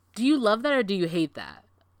Do you love that or do you hate that?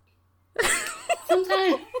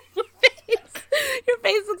 Sometimes. Your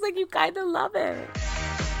face looks like you kind of love it.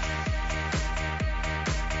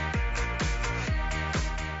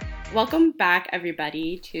 Welcome back,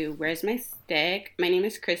 everybody, to Where's My Stick? My name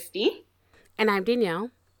is Christy. And I'm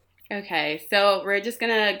Danielle. Okay, so we're just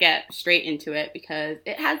gonna get straight into it because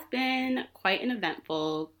it has been quite an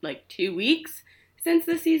eventful, 2 weeks since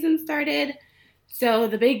the season started. So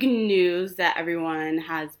the big news that everyone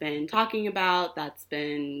has been talking about, that's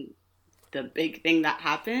been the big thing that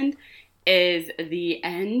happened, is the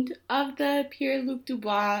end of the Pierre-Luc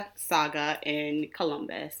Dubois saga in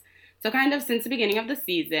Columbus. So kind of since the beginning of the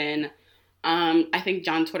season, I think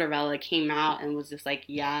John Tortorella came out and was just like,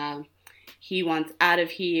 yeah, he wants out of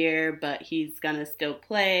here, but he's gonna still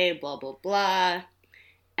play, blah, blah, blah.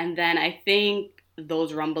 And then I think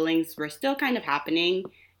those rumblings were still kind of happening,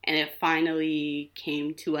 and it finally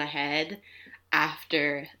came to a head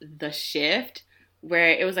after the shift, where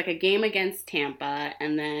it was like a game against Tampa,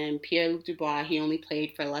 and then Pierre-Luc Dubois, he only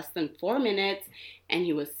played for less than 4 minutes, and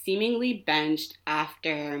he was seemingly benched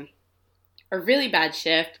after a really bad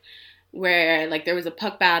shift, where there was a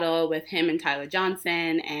puck battle with him and Tyler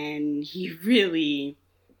Johnson, and he really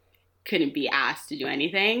couldn't be asked to do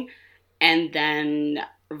anything. And then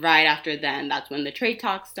right after then, that's when the trade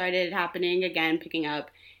talks started happening again, picking up.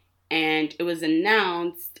 And it was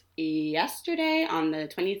announced yesterday on the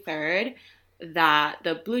 23rd that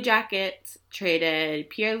the Blue Jackets traded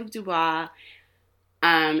Pierre-Luc Dubois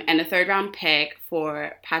and a third-round pick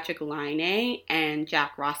for Patrik Laine and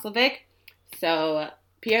Jack Roslovic. So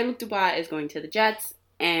Pierre-Luc Dubois is going to the Jets,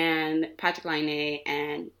 and Patrik Laine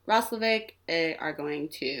and Roslovic are going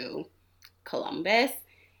to Columbus.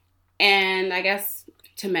 And I guess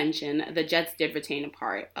to mention, the Jets did retain a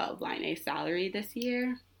part of Laine's salary this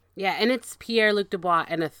year. Yeah, and it's Pierre-Luc Dubois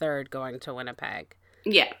and a third going to Winnipeg.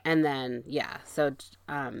 Yeah. And then, yeah, so,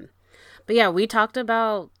 but yeah, we talked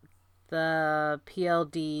about the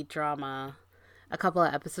PLD drama a couple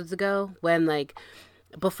of episodes ago when,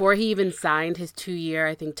 before he even signed his 2-year,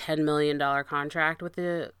 I think $10 million contract with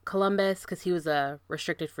the Columbus, because he was a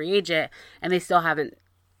restricted free agent, and they still hadn't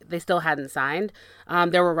signed.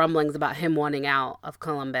 There were rumblings about him wanting out of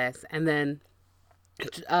Columbus, and then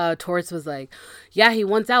Torts was like, yeah, he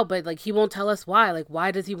wants out, but he won't tell us why. Why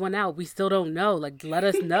does he want out? We still don't know. Let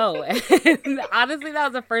us know. And honestly, that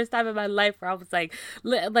was the first time in my life where I was like,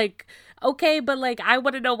 okay, but I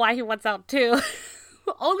want to know why he wants out too.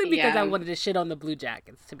 Only because I wanted to shit on the Blue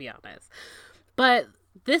Jackets, to be honest. But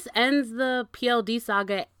this ends the PLD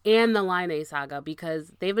saga and the Laine saga,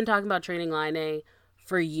 because they've been talking about trading Laine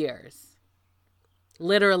for years.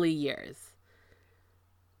 Literally years.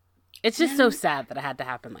 It's just so sad that it had to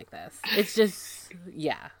happen like this. It's just,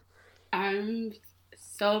 yeah. I'm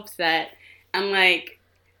so upset. I'm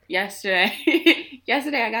yesterday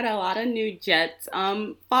I got a lot of new Jets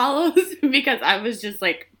follows because I was just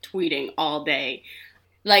tweeting all day.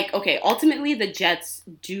 Okay, ultimately the Jets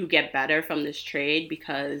do get better from this trade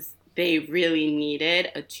because they really needed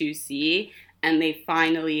a 2C, and they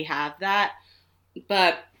finally have that.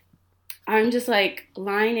 But I'm just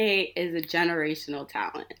Laine is a generational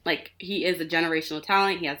talent. He is a generational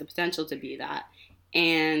talent. He has the potential to be that.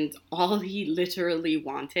 And all he literally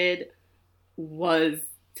wanted was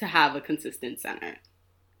to have a consistent center.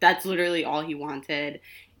 That's literally all he wanted.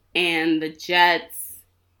 And the Jets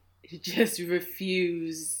just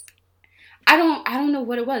refused. I don't know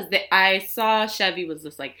what it was. I saw Chevy was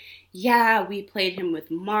just yeah, we played him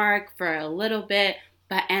with Mark for a little bit,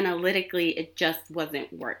 but analytically it just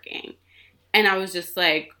wasn't working. And I was just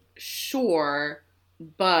sure,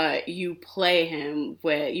 but you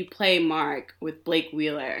play Mark with Blake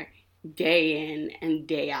Wheeler day in and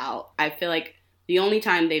day out. I feel the only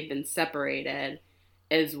time they've been separated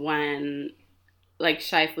is when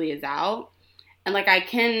Scheifele is out. And I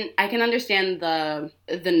can understand the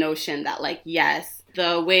notion that yes,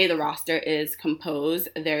 the way the roster is composed,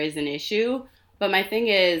 there is an issue. But my thing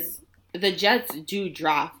is, the Jets do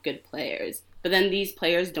draft good players, but then these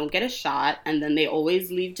players don't get a shot, and then they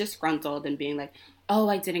always leave disgruntled and being oh,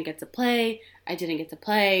 I didn't get to play.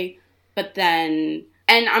 But then,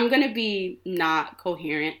 and I'm gonna be not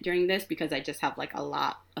coherent during this because I just have a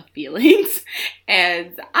lot of feelings,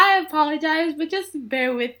 and I apologize, but just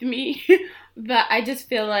bear with me. But I just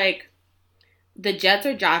feel the Jets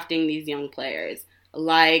are drafting these young players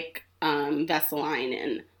Vesalainen,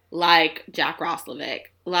 Jack Roslovic,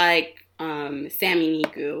 Sami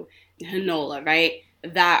Niku, Hanola, right?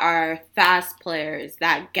 That are fast players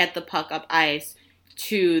that get the puck up ice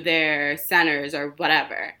to their centers or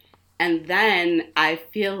whatever. And then I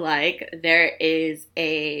feel there is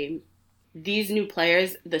a these new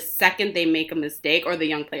players, the second they make a mistake, or the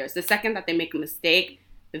young players, the second that they make a mistake,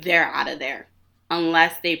 they're out of there.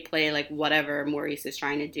 Unless they play like whatever Maurice is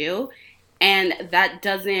trying to do. And that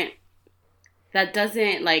doesn't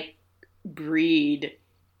like breed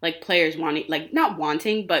like players wanting, like not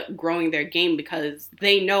wanting, but growing their game, because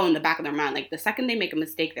they know in the back of their mind, like the second they make a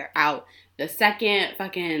mistake, they're out. The second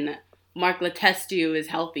fucking Mark Letestu is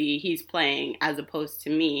healthy, he's playing, as opposed to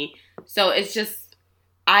me. So it's just,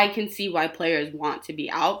 I can see why players want to be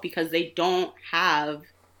out, because they don't have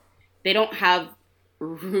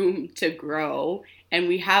room to grow. And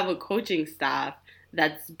we have a coaching staff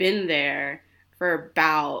that's been there for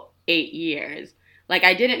about 8 years. Like,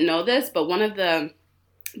 I didn't know this, but one of the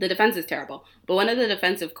defense is terrible, but one of the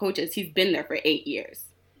defensive coaches, he's been there for 8 years.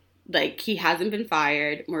 Like, he hasn't been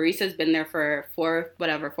fired. Maurice has been there for 4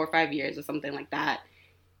 or 5 years or something like that.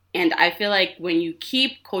 And I feel like when you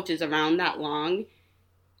keep coaches around that long,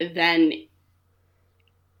 then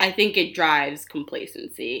I think it drives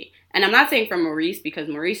complacency. And I'm not saying for Maurice, because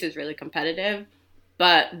Maurice is really competitive,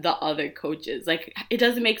 but the other coaches, like, it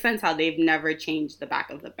doesn't make sense how they've never changed the back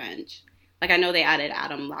of the bench. Like, I know they added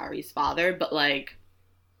Adam Lowry's father, but, like,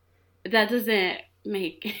 that doesn't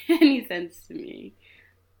make any sense to me.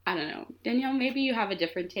 I don't know. Danielle, maybe you have a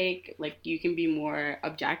different take. Like, you can be more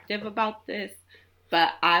objective about this.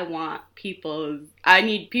 But I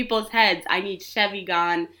need people's heads. I need Chevy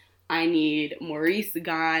gone. I need Maurice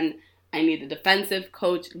gone. I need the defensive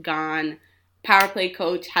coach gone. Power play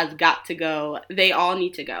coach has got to go. They all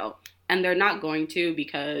need to go. And they're not going to,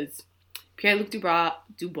 because Pierre-Luc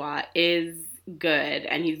Dubois is good,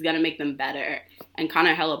 and he's going to make them better. And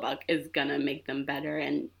Connor Hellebuck is going to make them better,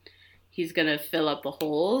 and he's going to fill up the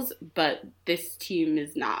holes. But this team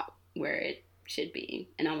is not where it should be.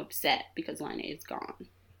 And I'm upset because Laine is gone.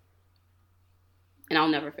 And I'll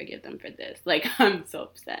never forgive them for this. Like, I'm so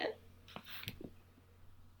upset.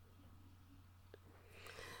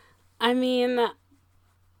 I mean,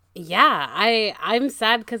 yeah, I'm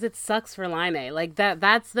sad because it sucks for Laine. Like,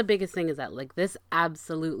 that's the biggest thing, is that, like, this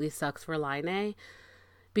absolutely sucks for Laine.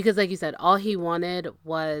 Because, like you said, all he wanted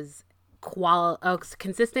was a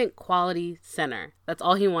consistent quality center. That's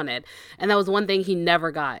all he wanted. And that was one thing he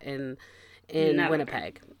never got in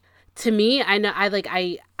Winnipeg. To me, I know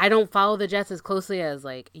I don't follow the Jets as closely as,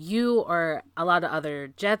 like, you or a lot of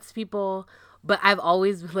other Jets people. But I've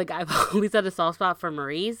always had a soft spot for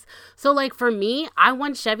Maurice. So, like, for me, I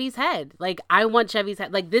want Chevy's head. Like,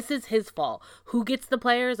 Like, this is his fault. Who gets the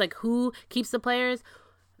players? Like, who keeps the players?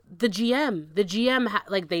 The GM. The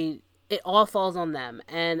GM, it all falls on them.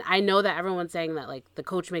 And I know that everyone's saying that, like, the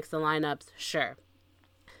coach makes the lineups. Sure.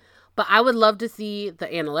 But I would love to see the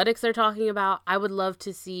analytics they're talking about. I would love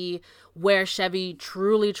to see where Chevy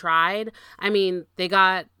truly tried. I mean, they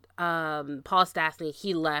got Paul Stastny.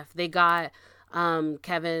 He left. They got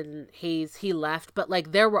Kevin Hayes, he left, but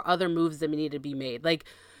like there were other moves that needed to be made. Like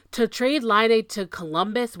to trade Laine to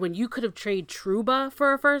Columbus when you could have traded Trouba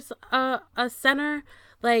for a center.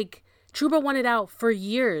 Like Trouba wanted out for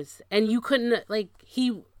years, and you couldn't.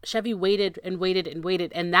 Chevy waited and waited and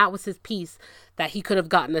waited, and that was his piece that he could have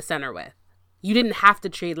gotten a center with. You didn't have to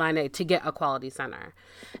trade Laine to get a quality center,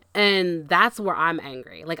 and that's where I'm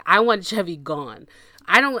angry. Like I want Chevy gone.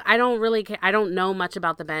 I don't really care. I don't know much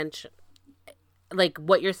about the bench. Like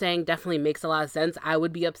what you're saying definitely makes a lot of sense. I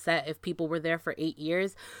would be upset if people were there for 8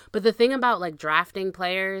 years. But the thing about like developing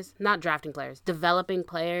players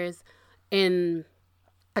in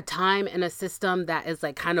a time and a system that is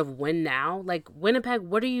like kind of win now, like Winnipeg,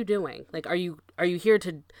 what are you doing? Like, are you here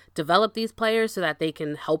to develop these players so that they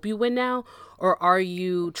can help you win now? Or are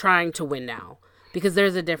you trying to win now? Because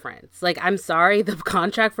there's a difference. Like, I'm sorry, the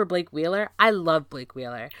contract for Blake Wheeler, I love Blake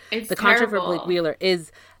Wheeler. The contract for Blake Wheeler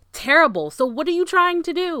is terrible. So what are you trying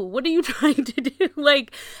to do?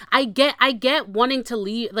 Like, I get wanting to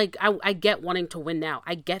leave. Like, I get wanting to win now.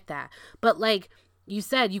 I get that. But like you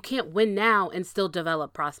said, you can't win now and still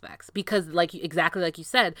develop prospects, because exactly like you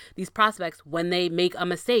said, these prospects, when they make a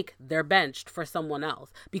mistake, they're benched for someone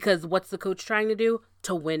else. Because what's the coach trying to do?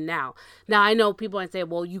 To win now. Now, I know people might say,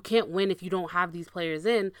 well, you can't win if you don't have these players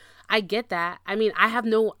in. I get that. I mean, I have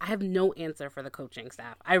no answer for the coaching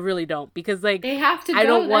staff. I really don't, because like they have to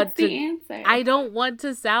go. That's the answer. I don't want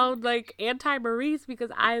to sound like anti-Maurice, because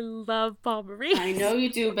I love Paul Maurice. I know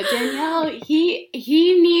you do, but Danielle, he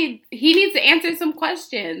needs to answer some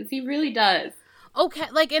questions. He really does. Okay,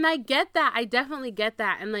 like, and I get that. I definitely get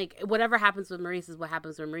that. And like, whatever happens with Maurice is what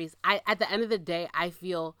happens with Maurice. At the end of the day, I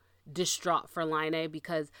feel distraught for Laine,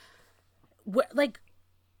 because like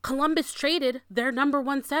Columbus traded their number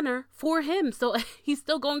one center for him, so he's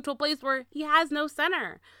still going to a place where he has no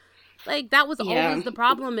center. Like, that was Yeah. always the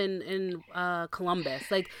problem in Columbus.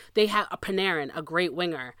 Like, they had a Panarin, a great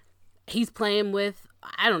winger. He's playing with,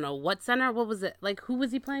 I don't know, what center? What was it? Like, who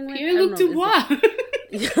was he playing with? Pierre-Luc Dubois.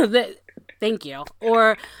 Thank you.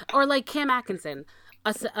 Or like Cam Atkinson,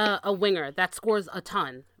 a winger that scores a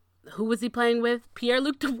ton. Who was he playing with?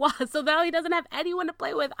 Pierre-Luc Dubois. So now he doesn't have anyone to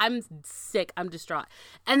play with. I'm sick. I'm distraught.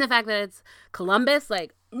 And the fact that it's Columbus,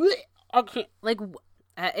 like, okay, like,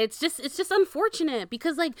 it's just unfortunate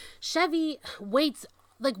because, like, Chevy waits.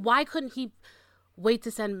 Like, why couldn't he wait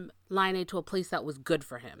to send Laine to a place that was good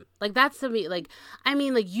for him? Like, that's to me, like, I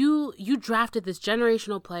mean, like, you drafted this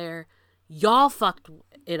generational player. Y'all fucked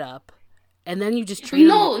it up. And then you just treat him.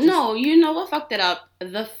 No, you know what fucked it up?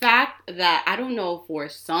 The fact that, I don't know, for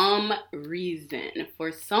some reason,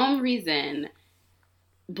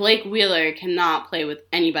 Blake Wheeler cannot play with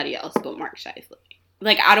anybody else but Mark Scheifele.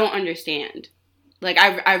 Like, I don't understand. Like,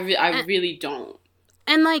 I really don't.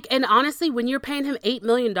 And honestly, when you're paying him $8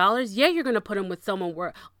 million, yeah, you're gonna put him with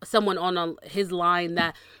someone on his line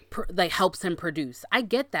that helps him produce. I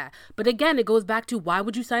get that, but again, it goes back to, why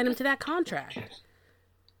would you sign him to that contract?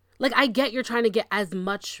 Like, I get you're trying to get as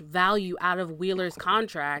much value out of Wheeler's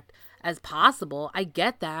contract as possible. I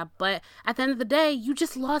get that. But at the end of the day, you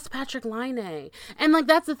just lost Patrick Laine. And, like,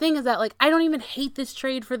 that's the thing, is that, like, I don't even hate this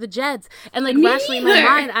trade for the Jets. And, like, rationally in my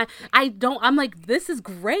mind, I'm like, this is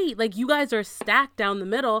great. Like, you guys are stacked down the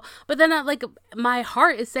middle. But then, like, my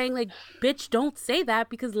heart is saying, like, bitch, don't say that,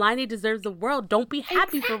 because Laine deserves the world. Don't be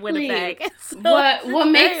happy for Winnipeg. So,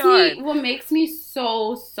 what makes me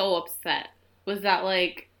so upset was that,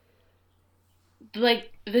 like,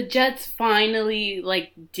 the Jets finally,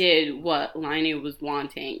 like, did what Laine was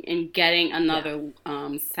wanting in getting another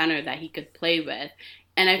center that he could play with.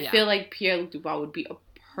 And I feel like Pierre-Luc Dubois would be a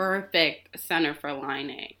perfect center for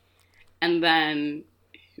Laine. And then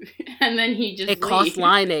he just It cost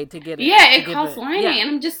Laine to get it. Yeah, it cost Laine. Yeah. And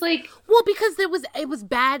I'm just like... Well, because it was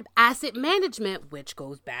bad asset management, which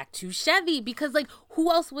goes back to Chevy. Because, like,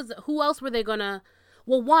 who else were they gonna...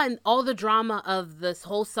 Well, one, all the drama of this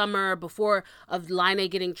whole summer of Laine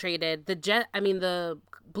getting traded, the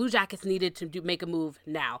Blue Jackets needed to make a move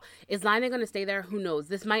now. Is Laine going to stay there? Who knows?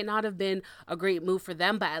 This might not have been a great move for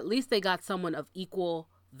them, but at least they got someone of equal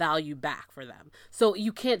value back for them. So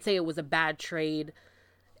you can't say it was a bad trade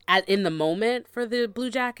in the moment for the Blue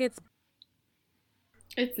Jackets.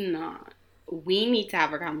 It's not. We need to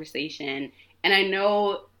have a conversation, and I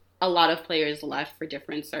know a lot of players left for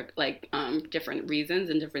different different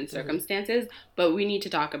reasons and different circumstances, but we need to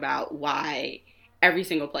talk about why every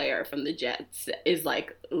single player from the Jets is,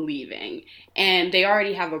 like, leaving. And they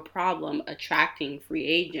already have a problem attracting free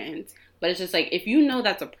agents, but it's just like, if you know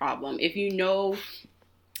that's a problem, if you know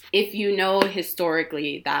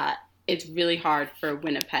historically that it's really hard for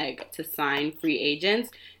Winnipeg to sign free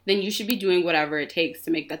agents, then you should be doing whatever it takes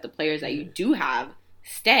to make that the players that you do have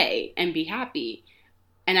stay and be happy.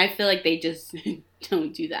 And I feel like they just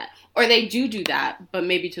don't do that. Or they do that, but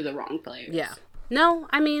maybe to the wrong players. Yeah. No,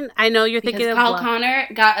 I mean, I know you're thinking of... Kyle Connor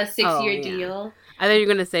got a 6-year deal. I thought you were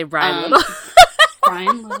going to say Brian Little.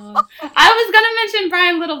 Brian Little. I was going to mention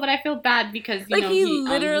Brian Little, but I feel bad because, he's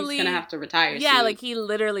going to have to retire soon. Yeah, like, he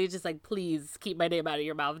literally just, like, please keep my name out of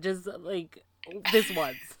your mouth. Just, like, this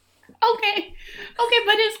once. Okay,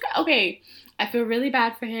 but it's... Okay. I feel really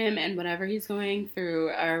bad for him and whatever he's going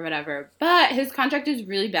through or whatever. But his contract is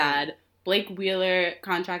really bad. Blake Wheeler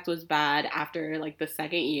contract was bad after, like, the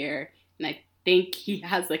second year. And I think he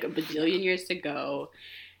has, like, a bajillion years to go.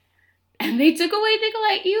 And they took away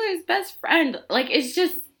Nikolai Ehlers' best friend. Like, it's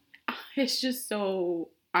just so...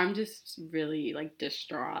 I'm just really, like,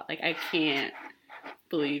 distraught. Like, I can't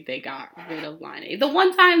believe they got rid of Laine. The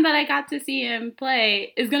one time that I got to see him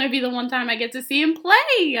play is going to be the one time I get to see him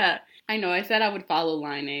play. I know I said I would follow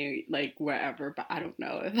Laine, like, wherever, but I don't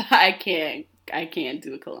know if I can't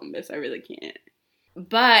do Columbus. I really can't.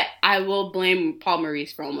 But I will blame Paul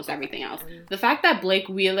Maurice for almost everything else. The fact that Blake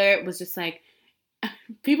Wheeler was just like,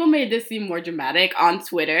 people made this seem more dramatic on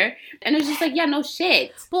Twitter, and it was just like, yeah, no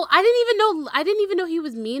shit. Well, I didn't even know he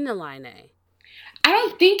was mean to Laine. I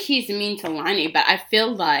don't think he's mean to Laine, but I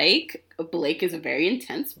feel like Blake is a very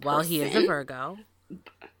intense person. Well, he is a Virgo.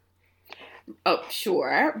 Oh,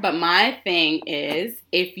 sure. But my thing is,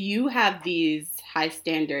 if you have these high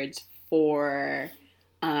standards for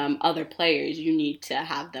other players, you need to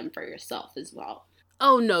have them for yourself as well.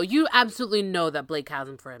 Oh, no. You absolutely know that Blake has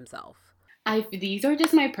them for himself. These are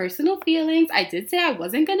just my personal feelings. I did say I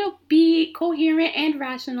wasn't going to be coherent and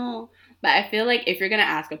rational, but I feel like if you're going to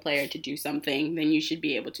ask a player to do something, then you should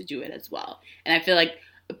be able to do it as well. And I feel like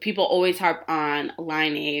people always harp on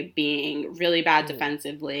Laine being really bad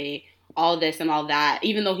defensively, all this and all that,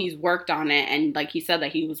 even though he's worked on it and like he said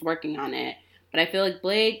that he was working on it. But I feel like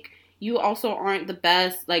Blake, you also aren't the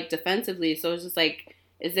best like defensively. So it's just like,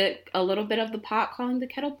 is it a little bit of the pot calling the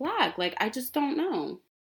kettle black? Like, I just don't know.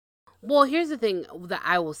 Well, here's the thing that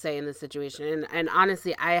I will say in this situation, and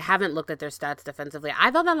honestly, I haven't looked at their stats defensively. I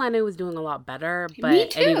thought that Laine was doing a lot better, but Me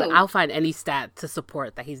too. anyway, I'll find any stat to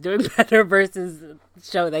support that he's doing better versus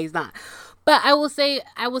show that he's not. But I will say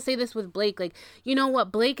this with Blake, like, you know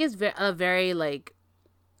what, Blake is a very like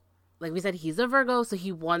we said, he's a Virgo, so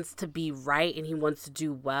he wants to be right and he wants to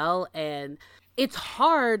do well, and it's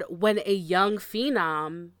hard when a young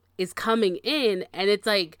phenom is coming in, and it's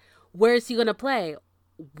like, where is he gonna play?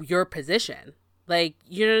 Your position. Like,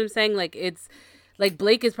 you know what I'm saying? Like, it's like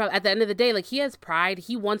Blake is probably, at the end of the day, like, he has pride.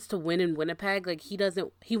 He wants to win in Winnipeg. Like,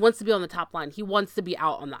 he wants to be on the top line. He wants to be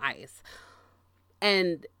out on the ice.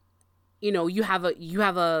 And, you know, you have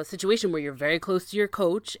a situation where you're very close to your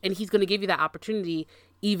coach, and he's going to give you that opportunity,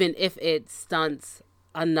 even if it stunts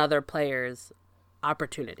another player's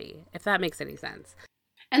opportunity, if that makes any sense.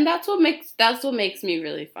 And that's what makes me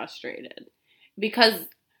really frustrated, because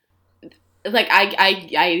like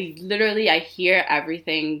I literally I hear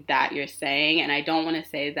everything that you're saying, and I don't want to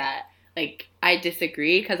say that like I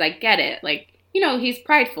disagree, because I get it. Like, you know, he's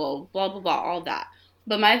prideful, blah blah blah, all that.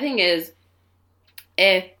 But my thing is,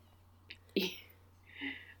 if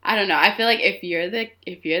I don't know, I feel like if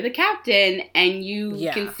you're the captain and you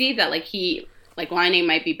can see that like Laine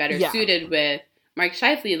might be better suited with Mark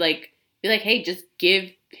Scheifele, like, be like, hey, just give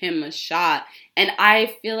him a shot. And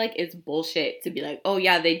I feel like it's bullshit to be like, oh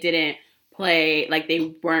yeah, they didn't play, like,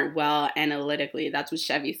 they weren't well analytically. That's what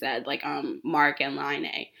Chevy said, like, Mark and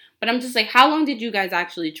Laine. But I'm just like, how long did you guys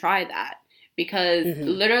actually try that? Because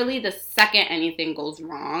literally the second anything goes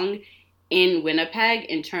wrong in Winnipeg,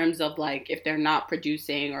 in terms of, like, if they're not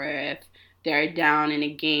producing or if they're down in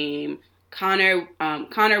a game, Connor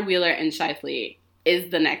Wheeler and Scheifele is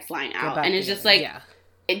the next line out. And it's just like,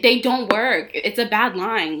 they don't work. It's a bad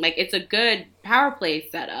line. Like, it's a good power play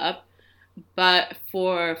setup, but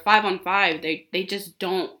for 5-on-5, they just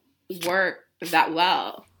don't work that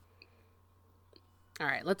well. All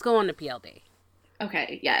right, let's go on to PLD.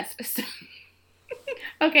 Okay, yes.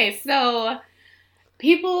 Okay, so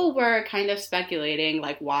people were kind of speculating,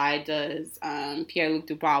 like, why does Pierre-Luc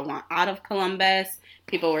Dubois want out of Columbus?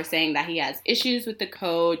 People were saying that he has issues with the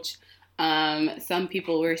coach. Some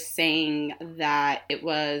people were saying that it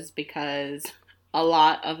was because a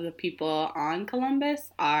lot of the people on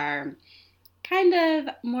Columbus are kind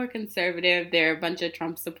of more conservative. They're a bunch of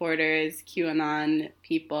Trump supporters, QAnon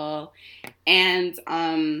people. And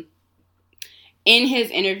in his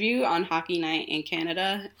interview on Hockey Night in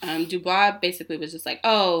Canada, Dubois basically was just like,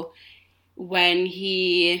 oh, when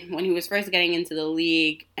he was first getting into the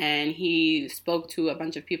league and he spoke to a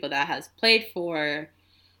bunch of people that has played for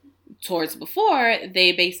Torts before,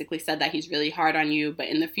 they basically said that he's really hard on you, but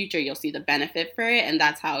in the future you'll see the benefit for it, and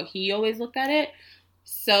that's how he always looked at it.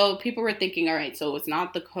 So people were thinking, all right, so it's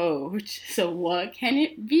not the coach, so what can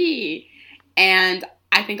it be? And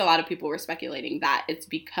I think a lot of people were speculating that it's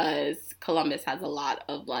because Columbus has a lot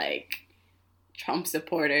of, like, Trump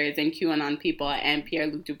supporters and QAnon people, and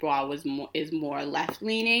Pierre-Luc Dubois is more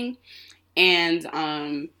left-leaning.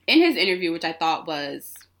 And in his interview, which I thought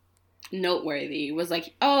was noteworthy, was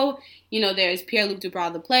like, oh, you know, there's Pierre-Luc Dubois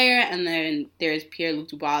the player, and then there's Pierre-Luc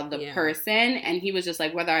Dubois the person, and he was just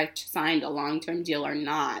like, whether I signed a long-term deal or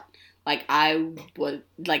not, like, I would,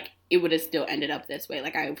 like, it would have still ended up this way,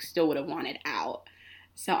 like, I still would have wanted out.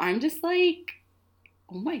 So I'm just like,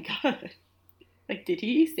 oh my god, like, did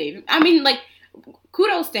he save him? I mean, like,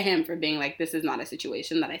 kudos to him for being like, this is not a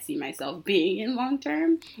situation that I see myself being in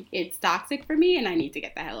long-term. It's toxic for me, and I need to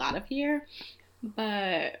get the hell out of here.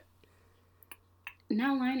 But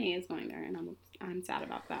now Laine is going there, and I'm sad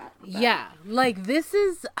about that. But. Yeah, like, this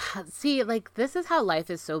is how life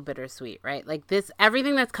is so bittersweet, right? Like, this,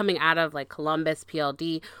 everything that's coming out of, like, Columbus,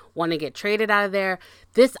 PLD, want to get traded out of there.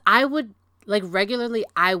 This, I would, like, regularly,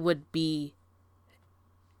 I would be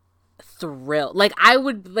thrilled. Like, I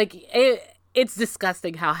would, like, it's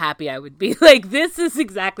disgusting how happy I would be. Like, this is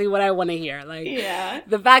exactly what I want to hear. Like,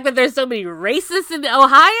 the fact that there's so many racists in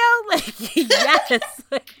Ohio, like, yes,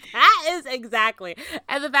 like, that is exactly.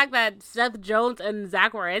 And the fact that Seth Jones and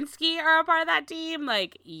Zach Werenski are a part of that team,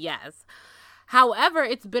 like, yes. However,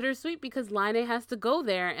 it's bittersweet because Laine has to go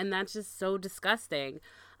there, and that's just so disgusting.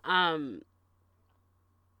 But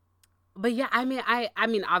yeah, I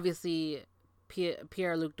mean, obviously,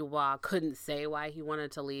 Pierre-Luc Dubois couldn't say why he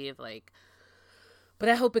wanted to leave, like. But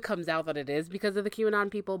I hope it comes out that it is because of the QAnon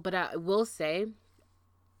people. But I will say,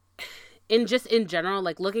 in general,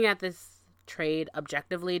 like, looking at this trade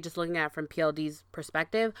objectively, just looking at it from PLD's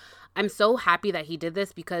perspective. I'm so happy that he did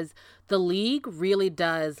this because the league really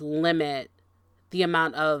does limit the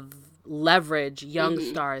amount of leverage young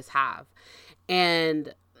stars have.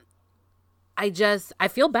 And I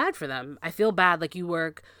feel bad for them. I feel bad. Like, you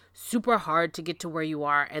work super hard to get to where you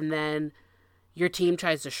are, and then your team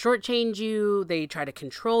tries to shortchange you. They try to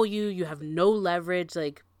control you. You have no leverage.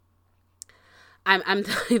 Like, I'm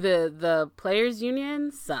telling you, the players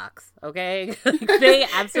union sucks. Okay, they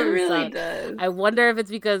absolutely really suck. Does. I wonder if it's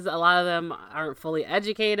because a lot of them aren't fully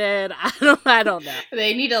educated. I don't know.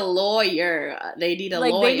 They need a lawyer. They need a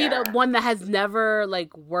lawyer. They need one that has never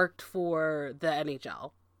worked for the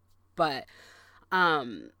NHL. But,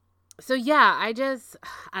 so yeah, I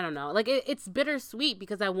don't know. It's bittersweet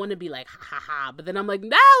because I want to be like, ha ha ha. But then I'm like,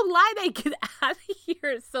 no, Laine, get out of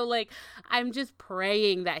here. So I'm just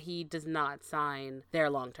praying that he does not sign there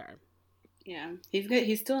long term. Yeah, he's good.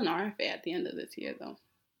 He's still an RFA at the end of this year, though.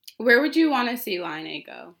 Where would you want to see Laine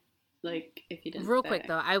go? If he didn't Real quick,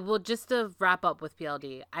 though, I will, just to wrap up with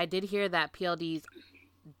PLD, I did hear that PLD's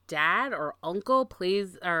dad or uncle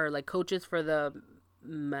coaches for the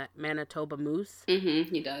Manitoba Moose.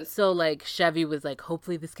 He does. So Chevy was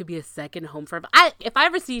hopefully this could be a second home for him. If I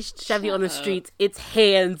ever see Chevy on the streets, it's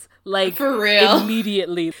hands for real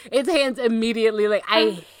immediately. It's hands immediately. I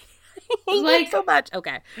hate it so much.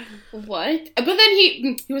 Okay. What? But then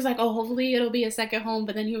he was like, oh, hopefully it'll be a second home.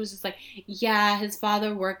 But then he was just like, yeah, his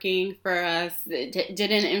father working for us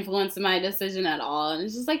didn't influence my decision at all. And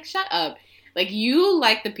it's just like, shut up. You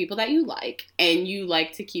like the people that you like, and you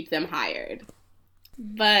like to keep them hired.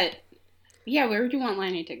 But, yeah, where would you want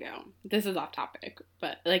Laine to go? This is off topic,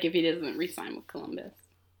 but, if he doesn't re-sign with Columbus.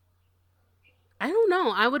 I don't know.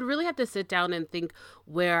 I would really have to sit down and think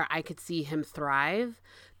where I could see him thrive.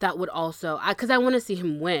 That would also, because I want to see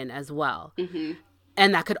him win as well. Mm-hmm.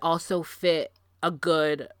 And that could also fit a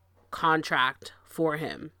good contract for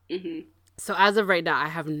him. Mm-hmm. So as of right now, I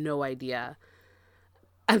have no idea.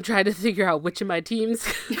 I'm trying to figure out which of my teams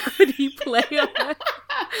could he play on.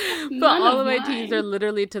 But all of my teams are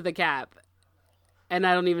literally to the cap. And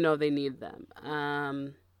I don't even know if they need them.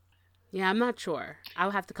 Yeah, I'm not sure.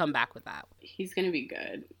 I'll have to come back with that. He's going to be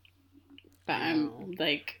good. But I'm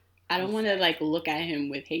I don't want to look at him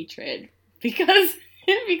with hatred because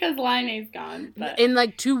Laine's gone. But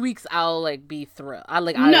in 2 weeks, I'll be thrilled. I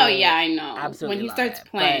know. Absolutely. When he starts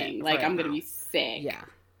playing, I'm going to be sick. Yeah.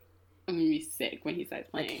 I'm going to be sick when he starts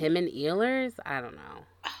playing. Him and Ehlers? I don't know.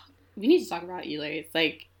 We need to talk about Ehlers.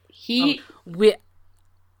 He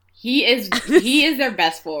is their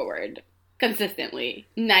best forward consistently,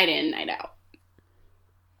 night in, night out.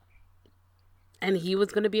 And he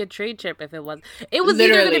was going to be a trade chip if it was. It was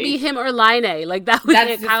literally either going to be him or Laine. That was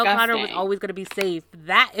it. Kyle Connor was always going to be safe.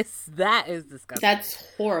 That is disgusting. That's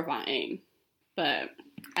horrifying. But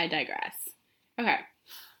I digress. Okay.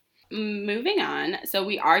 Moving on. So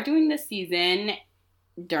we are doing this season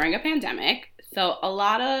during a pandemic. So a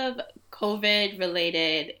lot of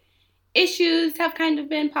COVID-related issues have kind of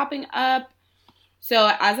been popping up. So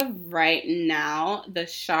as of right now, the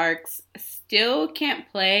Sharks still can't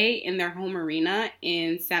play in their home arena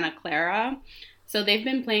in Santa Clara. So they've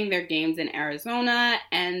been playing their games in Arizona,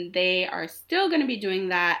 and they are still going to be doing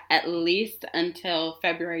that at least until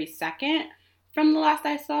February 2nd, from the last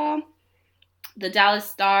I saw. The Dallas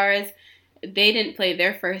Stars, they didn't play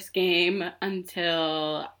their first game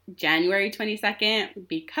until January 22nd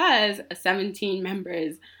because 17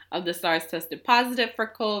 members of the Stars tested positive for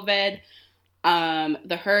COVID.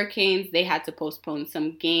 The Hurricanes, they had to postpone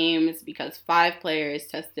some games because 5 players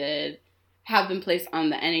have been placed on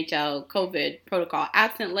the NHL COVID protocol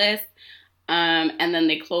absent list. And then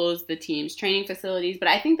they closed the team's training facilities. But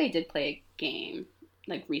I think they did play a game,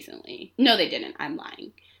 recently. No, they didn't. I'm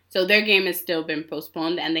lying. So their game has still been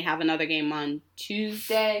postponed, and they have another game on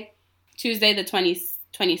Tuesday the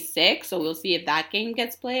 26th. So we'll see if that game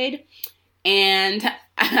gets played. And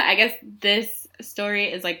I guess this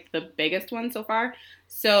story is the biggest one so far.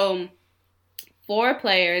 So 4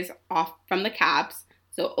 players off from the Caps.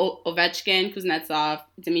 So Ovechkin, Kuznetsov,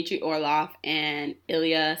 Dmitry Orlov, and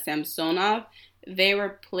Ilya Samsonov, they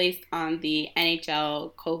were placed on the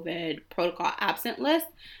NHL COVID protocol absent list,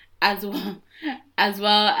 as well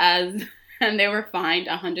as and they were fined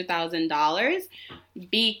 $100,000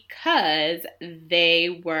 because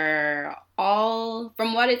they were all,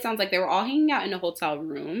 from what it sounds like, they were all hanging out in a hotel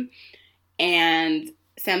room, and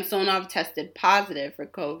Samsonov tested positive for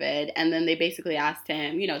COVID, and then they basically asked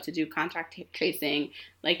him, to do contact tracing,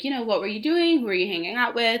 what were you doing? Who were you hanging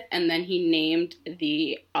out with? And then he named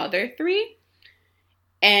the other 3.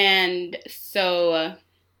 And so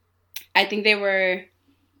I think they were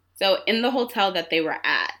So in the hotel that they were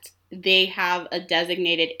at, they have a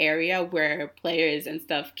designated area where players and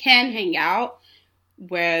stuff can hang out,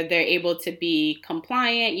 where they're able to be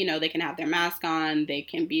compliant. You know, they can have their mask on, they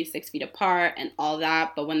can be 6 feet apart and all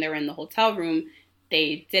that. But when they were in the hotel room,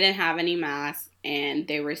 they didn't have any masks and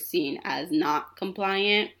they were seen as not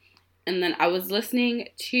compliant. And then I was listening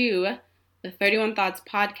to the 31 Thoughts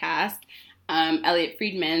podcast, Elliot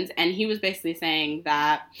Friedman's, and he was basically saying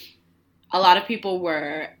that a lot of people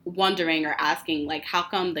were wondering or asking, like, how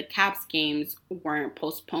come the Caps games weren't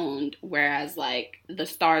postponed, whereas, like, the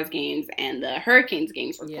Stars games and the Hurricanes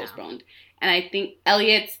games were postponed. And I think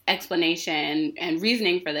Elliot's explanation and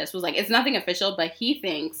reasoning for this was, like, it's nothing official, but he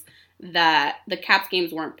thinks that the Caps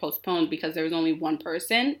games weren't postponed because there was only one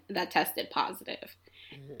person that tested positive.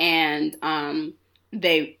 Mm-hmm. And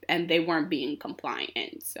they weren't being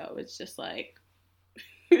compliant. So it's just, like...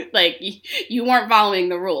 like, you weren't following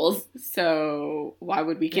the rules, so why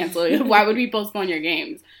would we cancel? Why would we postpone your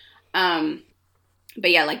games?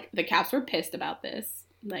 But yeah, like, the Caps were pissed about this.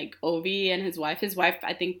 Like, Ovi and his wife,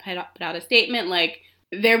 I think, put out a statement, like,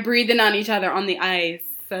 they're breathing on each other on the ice,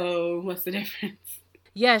 so what's the difference?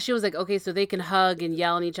 Yeah, she was like, okay, so they can hug and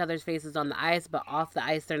yell in each other's faces on the ice, but off the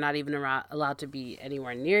ice, they're not even allowed to be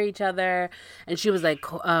anywhere near each other. And she was like,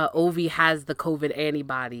 Ovi has the COVID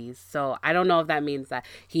antibodies. So I don't know if that means that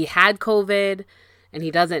he had COVID and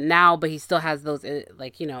he doesn't now, but he still has those,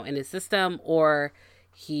 like, you know, in his system, or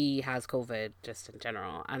he has COVID just in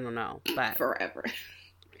general. I don't know. But forever.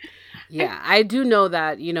 Yeah, I do know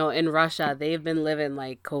that, you know, in Russia, they've been living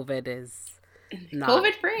like COVID is not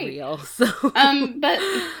COVID free. Real, so. But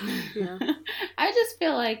yeah. I just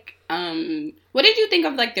feel like, what did you think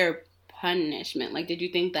of, like, their punishment? Like, did you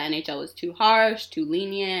think the NHL was too harsh, too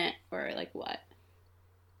lenient, or, like, what?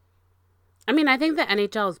 I mean, I think the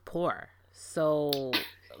NHL is poor, so,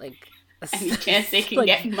 like, any chance they can, like,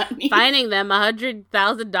 get money, fining them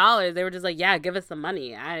 $100,000, they were just like, yeah, give us some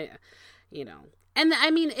money. You know, and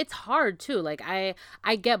I mean, it's hard too. Like, I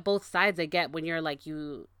get both sides. I get when you're like,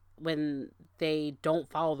 when they don't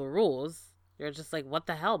follow the rules, you're just like, what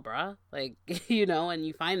the hell, bruh? Like, you know, and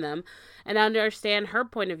you find them. And I understand her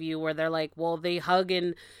point of view where they're like, well, they hug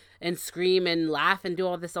and scream and laugh and do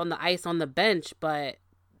all this on the ice on the bench, but,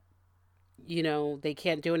 you know, they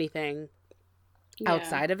can't do anything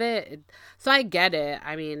outside of it. So I get it.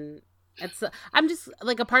 I mean, I'm just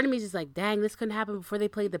like, a part of me is just like, dang, this couldn't happen before they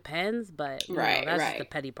played the Pens, but that's just the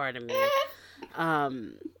petty part of me.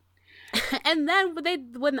 And then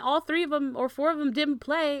when all 3 of them or 4 of them didn't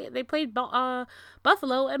play, they played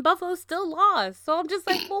Buffalo, and Buffalo still lost. So I'm just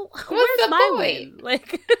like, well, where's my win?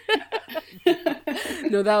 Like,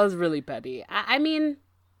 no, that was really petty. I mean,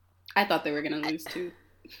 I thought they were gonna lose too.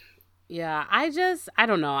 Yeah, I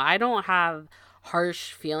don't know. I don't have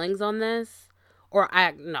harsh feelings on this,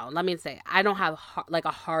 let me say, I don't have like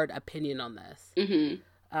a hard opinion on this.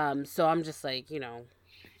 Mm-hmm. So I'm just like, you know,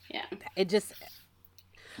 yeah, it just.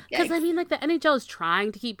 Because, I mean, like, the NHL is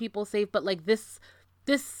trying to keep people safe, but, like, this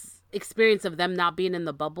experience of them not being in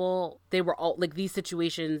the bubble, they were all, like, these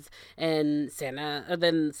situations in San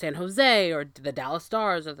Jose or the Dallas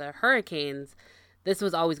Stars or the Hurricanes, this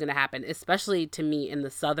was always going to happen, especially to me in the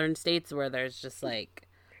southern states where there's just, like,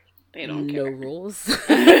 they don't no care. Rules.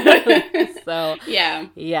 So, yeah.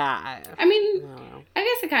 Yeah. I mean, I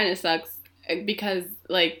guess it kind of sucks because,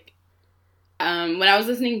 like, when I was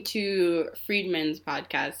listening to Friedman's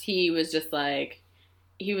podcast, he was just like,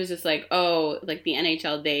 oh, like, the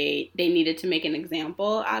NHL, they needed to make an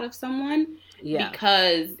example out of someone. Yeah.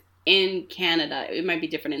 Because in Canada, it might be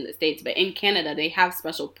different in the States, but in Canada, they have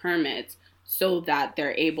special permits so that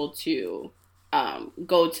they're able to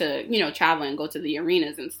go to, you know, travel and go to the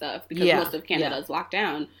arenas and stuff, because most of Canada is locked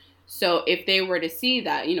down. So if they were to see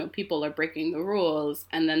that, you know, people are breaking the rules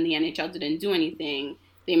and then the NHL didn't do anything,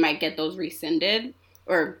 they might get those rescinded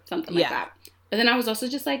or something like that. But then I was also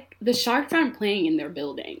just like, the Sharks aren't playing in their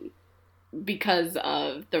building because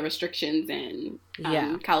of the restrictions in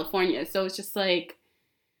California. So it's just like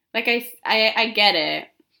I get it,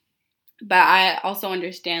 but I also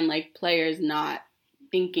understand, like, players not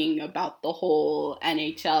thinking about the whole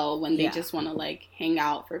NHL when they just want to, like, hang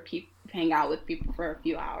out with people for a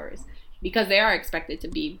few hours, because they are expected to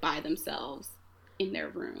be by themselves in their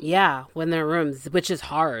room. Yeah, when their rooms, which is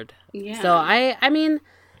hard. Yeah. So I mean,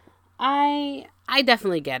 I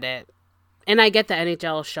definitely get it. And I get the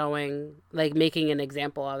NHL showing, like, making an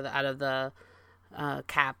example out of the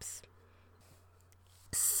Caps.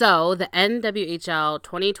 So the NWHL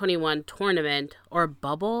 2021 tournament, or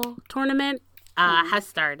bubble tournament, has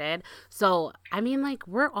started. So, I mean, like,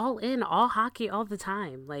 we're all in, all hockey all the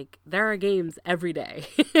time. Like, there are games every day.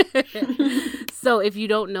 So, if you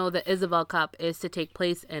don't know, the Isabel Cup is to take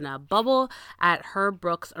place in a bubble at Herb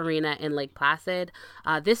Brooks Arena in Lake Placid.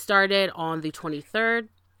 This started on the 23rd,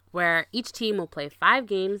 where each team will play 5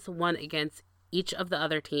 games, one against each of the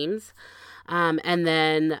other teams. And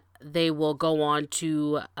then they will go on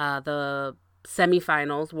to the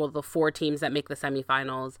semifinals, well, the 4 teams that make the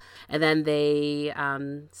semifinals, and then they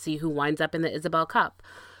see who winds up in the Isabel Cup.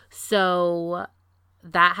 So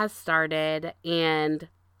that has started, and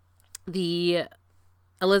the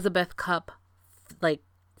Elizabeth Cup like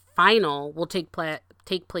final will take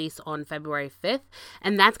place on February 5th,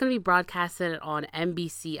 and that's going to be broadcasted on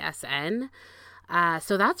NBCSN.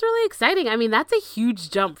 So that's really exciting. I mean, that's a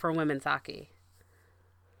huge jump for women's hockey.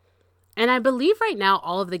 And I believe right now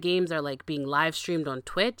all of the games are like being live streamed on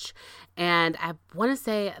Twitch. And I want to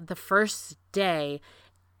say the first day,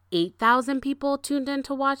 8,000 people tuned in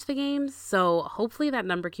to watch the games. So hopefully that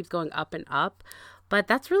number keeps going up and up. But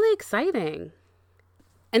that's really exciting.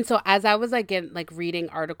 And so as I was like reading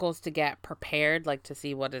articles to get prepared, like to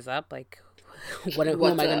see what is up, like who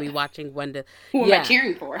am I going to be watching, when to... Who am I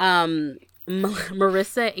cheering for?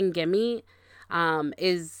 Marissa Ingemi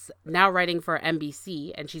is now writing for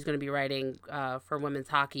NBC, and she's going to be writing for women's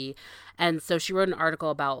hockey. And so she wrote an article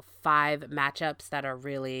about 5 matchups that are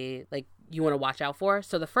really like you want to watch out for.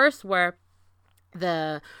 So the first were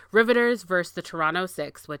the Riveters versus the Toronto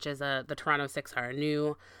Six, which is the Toronto Six are a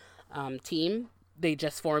new team. They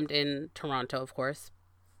just formed in Toronto, of course.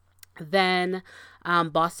 Then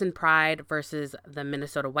Boston Pride versus the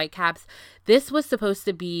Minnesota Whitecaps. This was supposed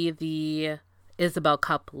to be the Isabel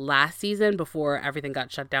Cup last season before everything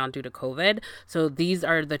got shut down due to COVID. So these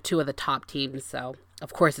are the 2 of the top teams. So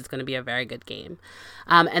of course it's going to be a very good game.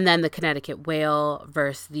 And then the Connecticut Whale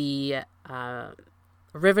versus the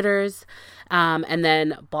Riveters. And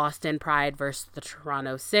then Boston Pride versus the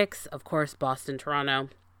Toronto Six. Of course, Boston, Toronto.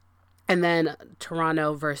 And then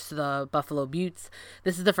Toronto versus the Buffalo Beauts.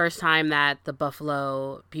 This is the first time that the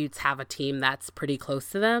Buffalo Beauts have a team that's pretty close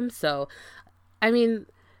to them. So, I mean,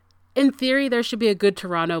 in theory, there should be a good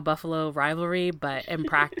Toronto-Buffalo rivalry, but in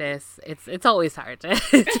practice, it's always hard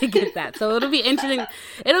to get that. So it'll be interesting.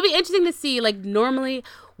 It'll be interesting to see. Like, normally,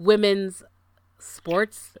 women's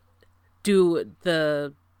sports do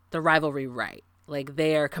the rivalry right. Like,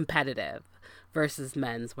 they are competitive versus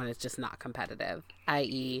men's when it's just not competitive,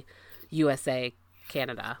 i.e., USA,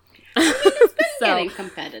 Canada. It's been getting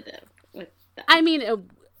competitive with them. I mean,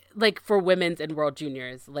 like for women's and World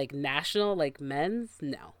Juniors, like national, like men's,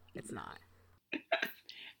 no, it's not.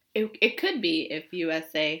 It could be if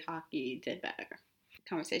USA hockey did better.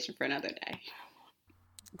 Conversation for another day.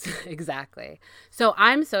 Exactly. So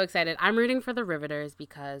I'm so excited. I'm rooting for the Riveters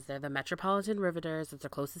because they're the Metropolitan Riveters. It's their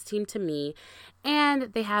closest team to me.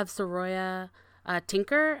 And they have Soroya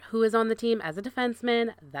Tinker, who is on the team as a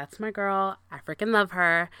defenseman. That's my girl. I freaking love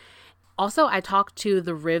her. Also, I talked to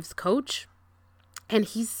the Rivs coach, and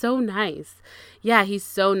he's so nice. Yeah, he's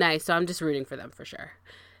so nice. So I'm just rooting for them for sure.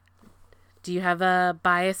 Do you have a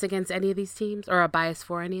bias against any of these teams, or a bias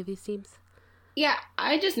for any of these teams? Yeah,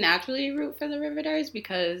 I just naturally root for the Riveters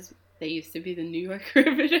because they used to be the New York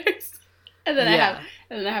Riveters. And then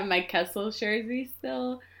I have my Kessel jersey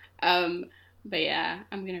still. But yeah,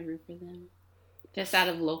 I'm gonna root for them. Just out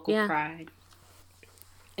of local pride.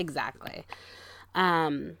 Exactly.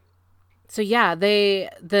 So yeah,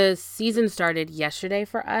 the season started yesterday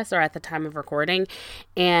for us, or at the time of recording,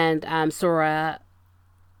 and Sora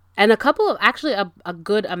and a couple of, actually a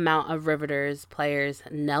good amount of Riveters players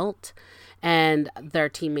knelt, and their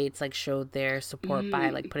teammates like showed their support by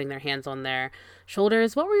like putting their hands on their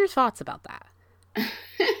shoulders. What were your thoughts about that?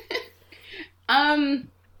 I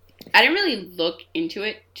didn't really look into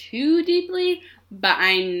it too deeply, but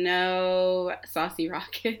I know Saucy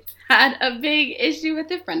Rockets had a big issue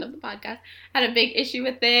with it. Friend of the podcast had a big issue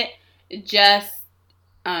with it. Just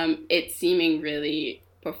it seeming really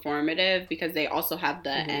performative because they also have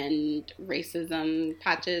the end racism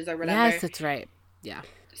patches or whatever. Yes, that's right. Yeah.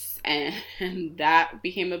 And that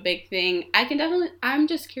became a big thing. I'm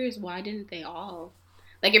just curious, why didn't they all?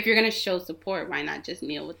 Like, if you're going to show support, why not just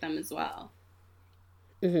kneel with them as well?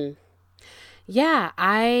 Yeah,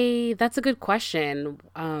 that's a good question.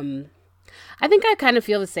 I think I kind of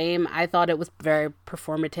feel the same. I thought it was very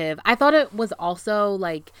performative. I thought it was also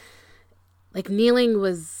like kneeling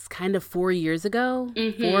was kind of 4 years ago,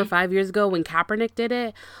 4 or 5 years ago when Kaepernick did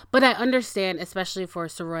it. But I understand, especially for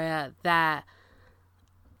Soroya, that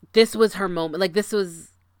this was her moment. Like, this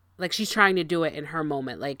was like she's trying to do it in her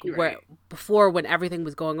moment. Like Right. where before, when everything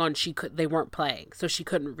was going on, they weren't playing, so she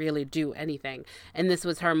couldn't really do anything. And this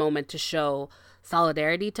was her moment to show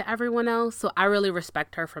solidarity to everyone else. So I really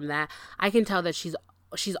respect her from that. I can tell that she's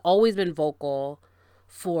always been vocal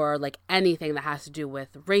for like anything that has to do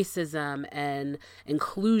with racism and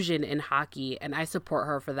inclusion in hockey, and I support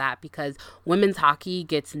her for that, because women's hockey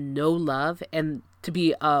gets no love, and to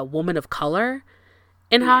be a woman of color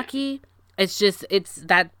in hockey, it's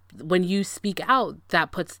that when you speak out,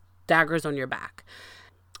 that puts daggers on your back,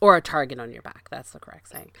 or a target on your back. That's the correct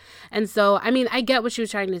saying. And so, I mean, I get what she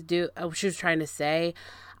was trying to do, what she was trying to say.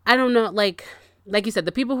 I don't know, like you said,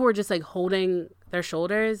 the people who are just like holding their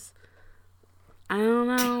shoulders, I don't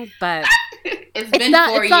know, but it's been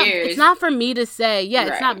 4 years. It's not for me to say. Yeah,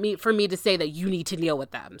 Right. it's not for me to say that you need to deal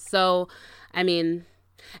with them. So, I mean,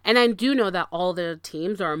 and I do know that all the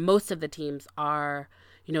teams, or most of the teams, are,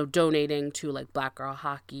 you know, donating to like Black Girl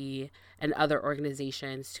Hockey and other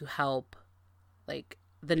organizations to help like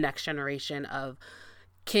the next generation of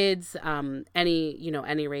kids,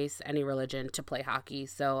 any race, any religion, to play hockey.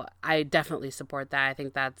 So I definitely support that. I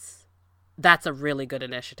think that's a really good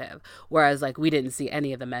initiative. Whereas like we didn't see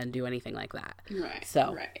any of the men do anything like that. Right.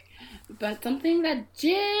 So right. But something that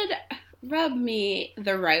did rub me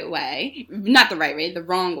the right way, not the right way, the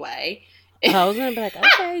wrong way. I was gonna be like,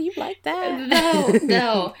 okay, you like that?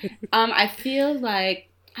 No. I feel like,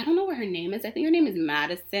 I don't know what her name is. I think her name is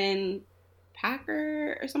Madison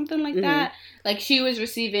Packer or something like that. Like, she was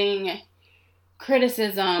receiving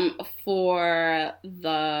criticism for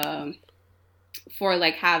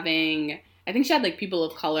like having, I think she had like people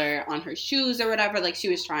of color on her shoes or whatever. Like, she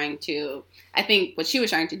was trying to, I think what she was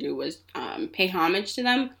trying to do was pay homage to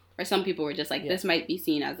them. Or some people were just like, this might be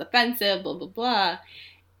seen as offensive, blah, blah, blah.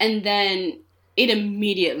 And then it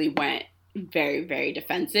immediately went very, very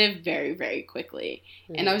defensive very, very quickly.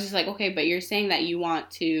 And I was just like, okay, but you're saying that you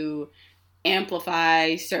want to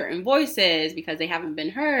amplify certain voices because they haven't been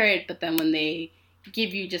heard, but then when they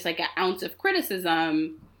give you just like an ounce of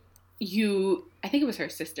criticism, I think it was her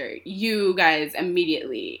sister, you guys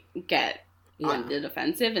immediately get on the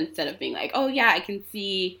defensive instead of being like, oh yeah, I can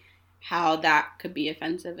see how that could be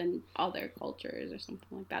offensive in other cultures or something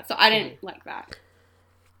like that. So I didn't like that.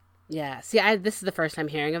 Yeah. See, this is the first time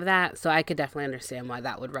hearing of that, so I could definitely understand why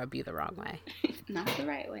that would rub you the wrong way. Not the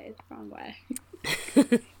right way, it's the wrong way.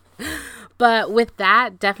 But with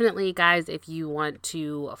that, definitely, guys, if you want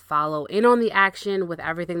to follow in on the action with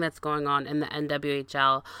everything that's going on in the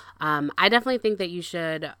NWHL, I definitely think that you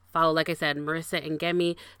should follow, like I said, Marissa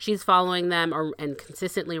Ngemi. She's following them and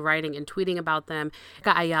consistently writing and tweeting about them.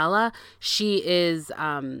 Ayala, she is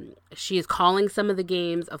calling some of the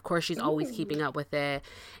games. Of course, she's always keeping up with it.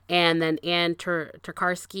 And then Ann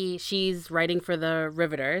Turkarski, she's writing for the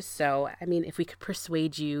Riveters. So, I mean, if we could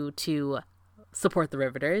persuade you to support the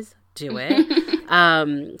Riveters, do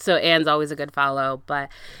it. So Anne's always a good follow. But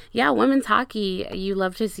yeah, women's hockey, you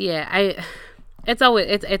love to see it.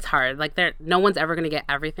 It's hard. Like, no one's ever gonna get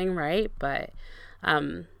everything right, but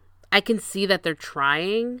I can see that they're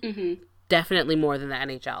trying definitely more than the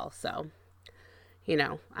NHL. So, you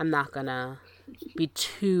know, I'm not gonna be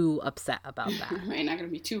too upset about that. Right, not gonna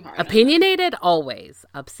be too hard. Opinionated, always.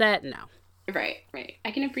 Upset, no. Right.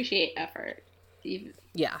 I can appreciate effort.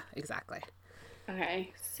 Yeah, exactly.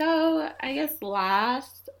 Okay, so I guess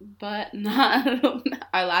last but not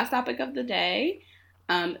our last topic of the day,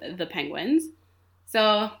 the Penguins.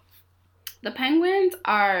 So the Penguins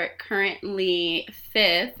are currently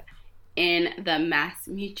 5th in the Mass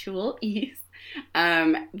Mutual East,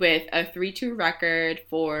 with a 3-2 record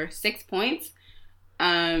for 6 points.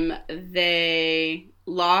 They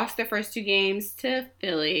lost their first 2 games to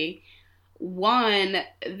Philly, won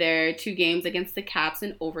their 2 games against the Caps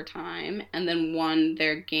in overtime, and then won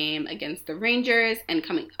their game against the Rangers. And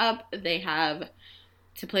coming up, they have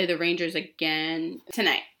to play the Rangers again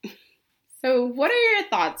tonight. So what are your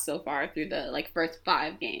thoughts so far through the first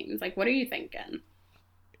 5 games? Like, what are you thinking?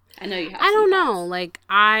 I know you have I don't know. thoughts. Like,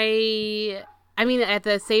 I mean, at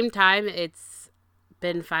the same time, it's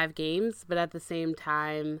been 5 games, but at the same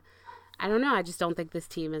time, I don't know. I just don't think this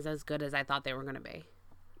team is as good as I thought they were going to be.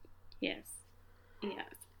 Yes.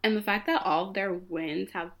 And the fact that all of their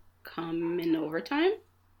wins have come in overtime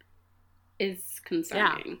is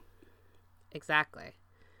concerning. Yeah, exactly.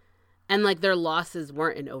 And, like, their losses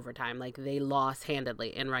weren't in overtime. Like, they lost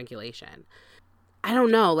handedly in regulation. I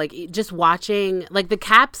don't know. Like, just watching, like, the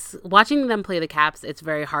Caps, watching them play the Caps, it's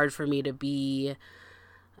very hard for me to be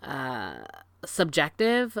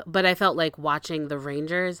subjective. But I felt like watching the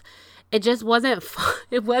Rangers, it just wasn't fun.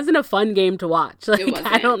 It wasn't a fun game to watch. Like,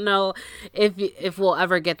 I don't know if we'll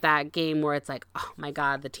ever get that game where it's like, oh my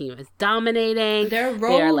God, the team is dominating. They're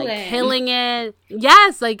rolling. They're like killing it.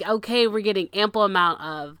 Yes, like, okay, we're getting ample amount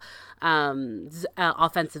of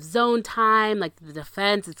offensive zone time. Like, the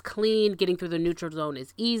defense is clean. Getting through the neutral zone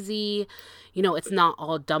is easy. You know, it's not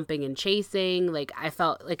all dumping and chasing. Like, I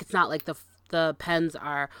felt like it's not like the Pens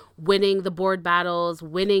are winning the board battles,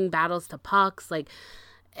 winning battles to pucks. Like,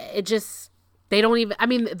 it just, they don't even, I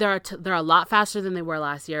mean, they're a lot faster than they were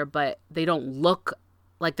last year, but they don't look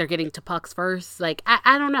like they're getting to pucks first. Like,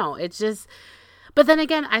 I don't know. It's just, but then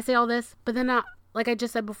again, I say all this, but then like I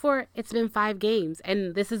just said before, it's been 5 games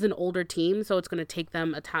and this is an older team. So it's going to take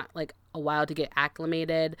them a while to get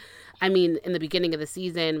acclimated. I mean, in the beginning of the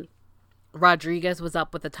season, Rodriguez was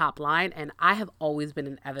up with the top line, and I have always been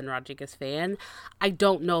an Evan Rodriguez fan. I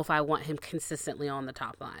don't know if I want him consistently on the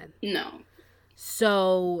top line. No.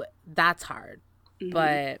 So that's hard. Mm-hmm.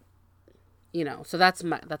 But, you know, so that's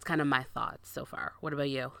kind of my thoughts so far. What about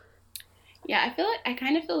you? Yeah, I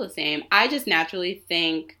kind of feel the same. I just naturally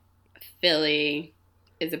think Philly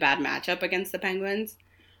is a bad matchup against the Penguins.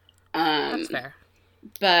 That's fair.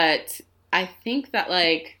 But I think that,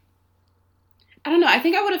 like, I don't know. I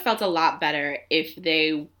think I would have felt a lot better if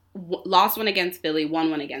they lost one against Philly, won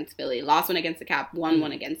one against Philly, lost one against the Cap, won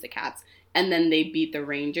one against the Caps, and then they beat the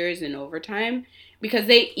Rangers in overtime, because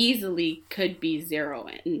they easily could be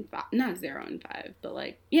 0-5, not 0-5, but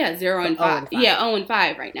like 0-5,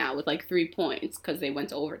 0-5 right now with like 3 points because they went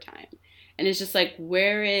to overtime, and it's just like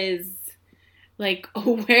where is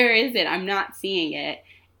it? I'm not seeing it,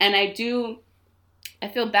 and I feel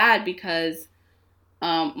bad because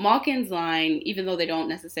Malkin's line, even though they don't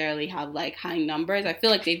necessarily have like high numbers, I feel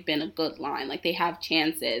like they've been a good line. Like, they have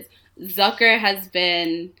chances. I feel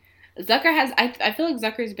like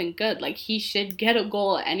Zucker's been good. Like, he should get a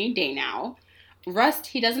goal any day now. Rust,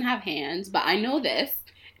 he doesn't have hands, but I know this.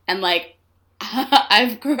 And like,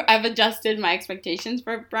 I've adjusted my expectations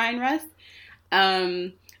for Brian Rust.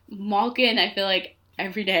 Malkin, I feel like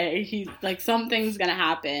every day he's like, something's gonna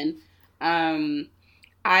happen.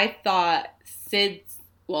 I thought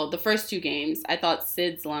the first 2 games, I thought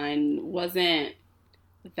Sid's line wasn't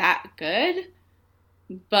that good,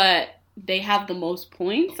 but they have the most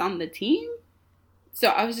points on the team. So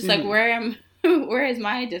I was just like, where is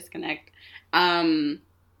my disconnect? I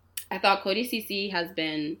thought Cody Ceci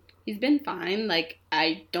he's been fine. Like,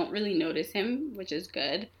 I don't really notice him, which is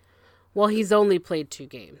good. Well, he's only played 2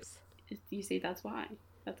 games. You see, that's why.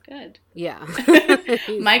 That's good. Yeah.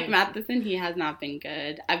 Mike Matheson, he has not been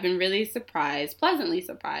good. I've been really pleasantly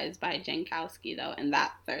surprised by Jankowski, though, in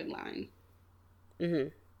that third line. Mm-hmm.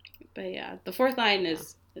 But yeah, the fourth line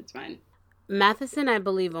it's fine. Matheson, I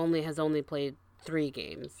believe, has only played 3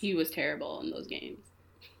 games. He was terrible in those games.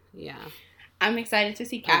 Yeah. I'm excited to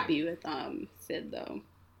see Cappy with Sid, though.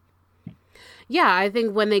 Yeah, I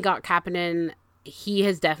think when they got Kapanen, he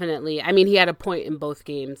has definitely, I mean, he had a point in both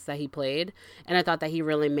games that he played, and I thought that he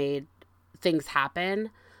really made things happen,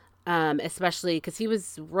 especially because he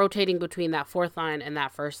was rotating between that fourth line and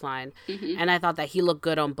that first line, and I thought that he looked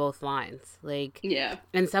good on both lines. Like, yeah.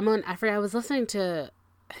 And I was listening to,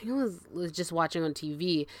 I think I was just watching on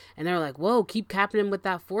TV, and they were like, whoa, keep Kapanen with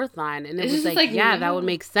that fourth line, and it was like, yeah, that would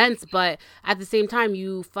make sense, but at the same time,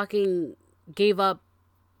 you fucking gave up,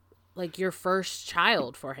 like, your first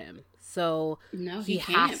child for him. So he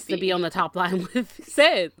has to be on the top line with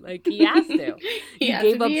Sid. Like, he has to. You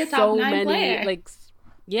gave up so many player. Like,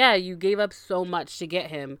 yeah, you gave up so much to get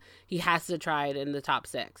him. He has to try it in the top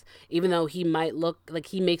 6, even though he might look like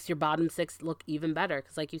he makes your bottom 6 look even better.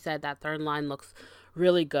 Because, like you said, that third line looks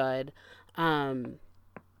really good. And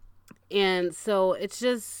so it's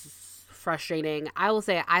just frustrating. I will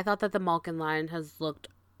say I thought that the Malkin line has looked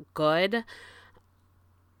good,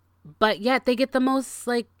 but yet they get the most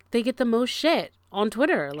shit on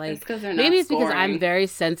Twitter. Like, maybe it's because I'm very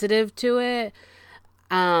sensitive to it.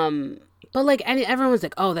 But like, everyone was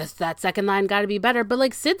like, oh, that second line got to be better. But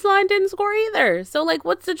like, Sid's line didn't score either. So like,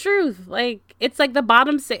 what's the truth? Like, it's like the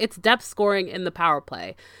bottom 6, it's depth scoring in the power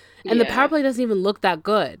play. And the power play doesn't even look that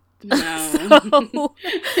good. No. So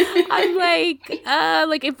I'm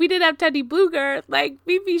like if we didn't have Teddy Bluger, like,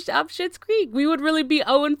 we'd be up Schitt's Creek. We would really be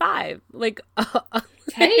 0-5. Like,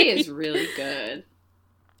 Teddy is really good.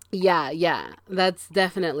 Yeah, that's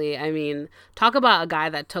definitely, I mean, talk about a guy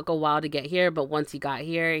that took a while to get here, but once he got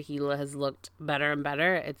here, he has looked better and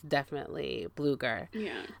better. It's definitely Bluger.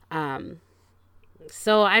 Yeah.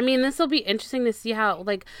 So, I mean, this will be interesting to see how,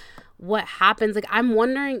 like, what happens. Like, I'm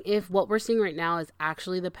wondering if what we're seeing right now is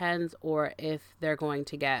actually the Pens, or if they're going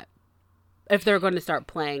to get if they're going to start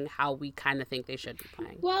playing how we kind of think they should be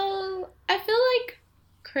playing. Well, I feel like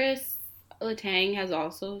Chris Letang has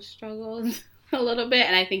also struggled a little bit,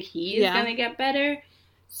 and I think he is going to get better.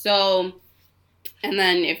 So, and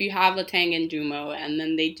then if you have Letang and Dumo, and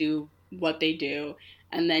then they do what they do,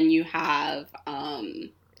 and then you have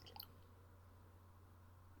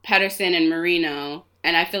Pedersen and Marino,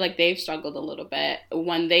 and I feel like they've struggled a little bit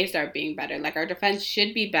when they start being better. Like, our defense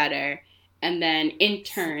should be better, and then in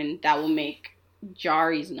turn, that will make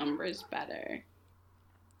Jari's numbers better.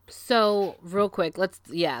 So, real quick, let's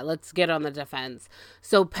get on the defense.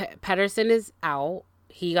 So, Pedersen is out.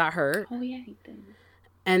 He got hurt. Oh, yeah, he did.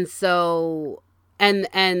 And so,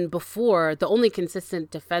 and before, the only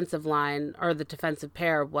consistent defensive line, or the defensive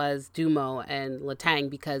pair, was Dumo and Letang,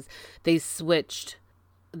 because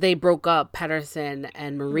they broke up Pedersen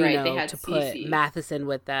and Marino to put Matheson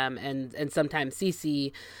with them, and sometimes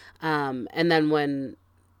Ceci. And then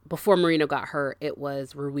before Marino got hurt, it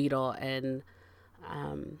was Ruedel and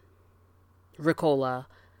Ricola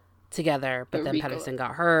together, but then Pedersen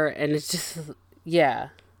got hurt, and it's just, I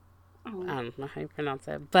don't know how you pronounce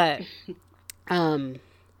it, but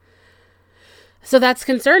so that's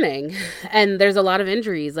concerning. And there's a lot of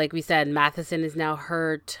injuries. Like we said, Matheson is now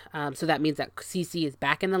hurt, so that means that Ceci is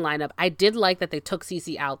back in the lineup. I did like that they took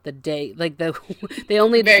Ceci out the day, like they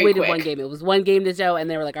only just waited one game. It was one game to show, and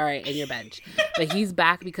they were like, all right, in your bench. But he's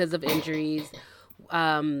back because of injuries.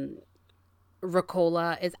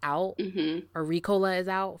 Ricola is out, or Ricola is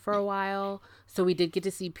out for a while. So we did get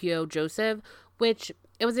to see P.O. Joseph, which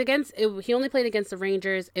he only played against the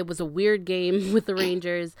Rangers. It was a weird game with the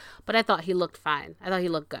Rangers, but I thought he looked fine. I thought he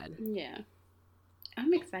looked good. Yeah.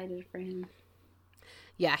 I'm excited for him.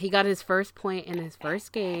 Yeah, he got his first point in his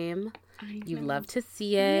first game. You love to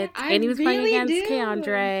see it. Yeah, and he was playing against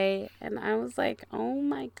Keandre, and I was like, oh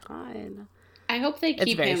my God. I hope they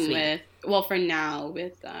keep him for now,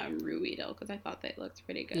 with Ruedel, because I thought that looked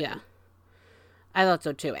pretty good. Yeah. I thought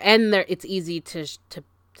so too. And it's easy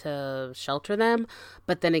to shelter them,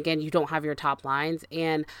 but then again, you don't have your top lines.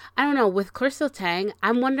 And I don't know, with Chris Letang,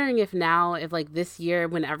 I'm wondering if like this year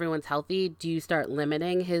when everyone's healthy, do you start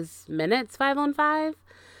limiting his minutes 5-on-5?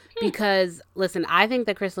 Because listen, I think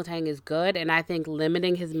that Chris Letang is good, and I think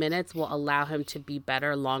limiting his minutes will allow him to be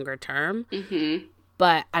better longer term.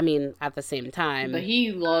 But I mean, at the same time, but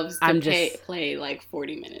he loves to play like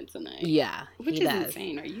 40 minutes a night. Yeah, which is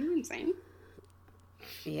insane. Are you insane?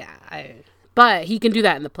 Yeah, but he can do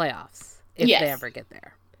that in the playoffs if they ever get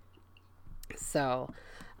there. So,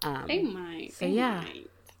 they might. So might.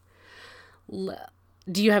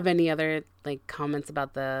 Do you have any other like comments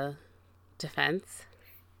about the defense?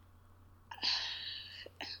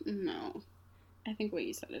 No, I think what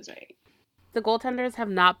you said is right. The goaltenders have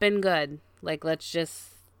not been good. Like, let's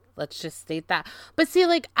just state that. But see,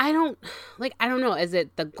 like, I don't know. Is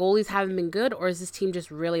it the goalies haven't been good, or is this team just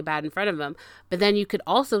really bad in front of them? But then you could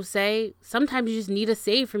also say sometimes you just need a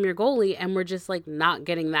save from your goalie, and we're just like not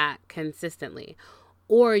getting that consistently.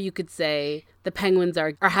 Or you could say the Penguins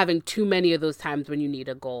are having too many of those times when you need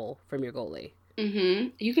a goal from your goalie.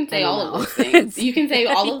 You can say all of those things. You can say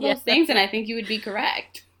all of those things, and I think you would be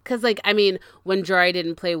correct. Because, like, I mean, when Jari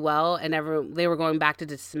didn't play well and they were going back to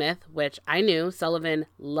DeSmith, which I knew Sullivan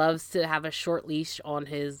loves to have a short leash on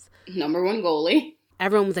his number one goalie.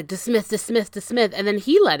 Everyone was like, DeSmith. And then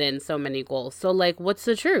he let in so many goals. So, like, what's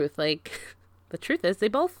the truth? Like, the truth is they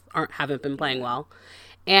both haven't been playing well.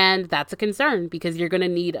 And that's a concern because you're going to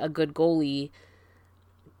need a good goalie.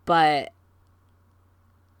 But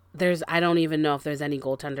I don't even know if there's any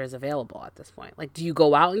goaltenders available at this point. Like, do you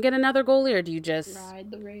go out and get another goalie, or do you just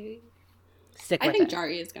ride the wave? Stick with it? I think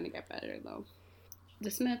Jari is going to get better, though.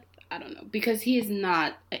 DeSmith, I don't know, because he is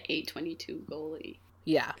not an 822 goalie.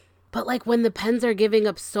 Yeah. But, like, when the Pens are giving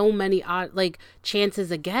up so many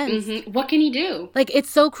chances against, what can he do? Like, it's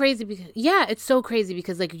so crazy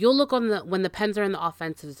because like you'll look when the Pens are in the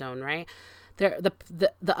offensive zone, right?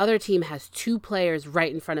 The other team has two players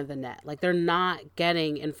right in front of the net. Like, they're not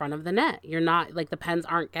getting in front of the net. You're not, like, the Pens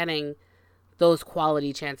aren't getting those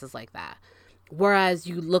quality chances like that. Whereas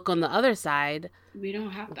you look on the other side, we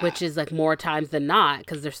don't have that. Which is, like, more times than not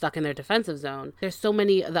because they're stuck in their defensive zone. There's so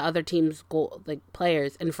many of the other team's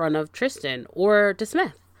players in front of Tristan or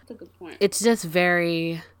DeSmith. That's a good point. It's just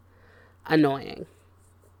very annoying.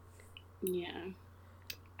 Yeah.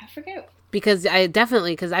 I forget. Because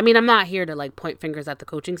I'm not here to, like, point fingers at the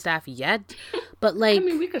coaching staff yet, but, like... I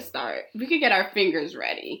mean, we could start. We could get our fingers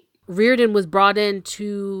ready. Reardon was brought in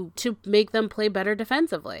to make them play better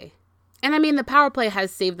defensively. And, I mean, the power play has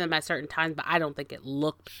saved them at certain times, but I don't think it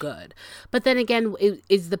looked good. But then again,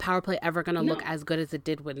 is the power play ever going to look as good as it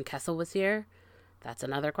did when Kessel was here? That's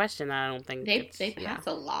another question that I don't think they pass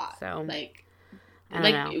a lot. So like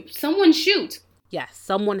I don't know. Someone shoot. Yes,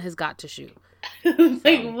 someone has got to shoot.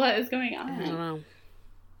 What is going on? I don't know.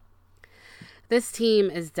 This team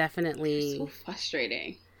is definitely so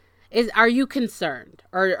frustrating. Are you concerned,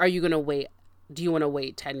 or are you gonna wait? Do you want to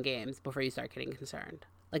wait 10 games before you start getting concerned?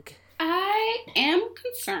 I am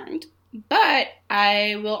concerned, but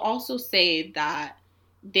I will also say that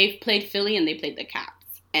they've played Philly and they played the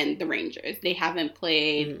Caps and the Rangers. They haven't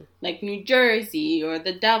played New Jersey or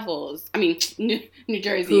the Devils. I mean, New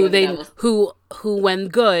Jersey or the Devils. Who when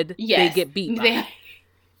good, they get beat by.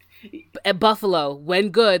 At Buffalo,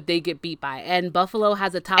 when good, they get beat by. And Buffalo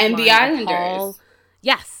has a top line. And the Islanders.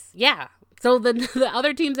 Yes, yeah. So the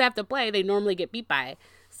other teams that have to play, they normally get beat by.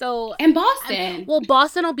 So and Boston.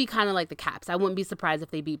 Boston will be kind of like the Caps. I wouldn't be surprised if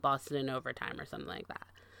they beat Boston in overtime or something like that.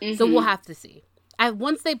 Mm-hmm. So we'll have to see.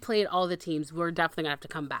 Once they played all the teams, we're definitely gonna have to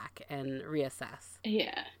come back and reassess.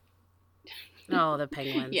 Yeah. Oh, the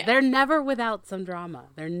Penguins. Yeah. They're never without some drama.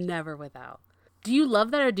 They're never without. Do you love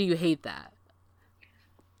that or do you hate that?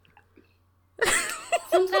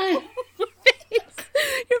 Sometimes.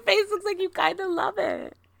 Your face looks like you kind of love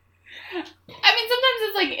it. I mean, sometimes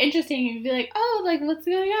it's, interesting. You'd be like, oh, what's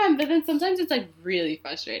going on? But then sometimes it's, really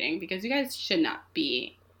frustrating because you guys should not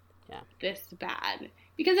be this bad.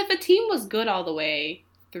 Because if a team was good all the way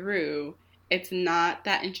through, it's not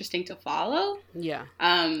that interesting to follow. Yeah.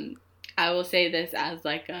 I will say this as,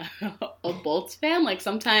 a Bolts fan.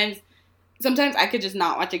 Sometimes I could just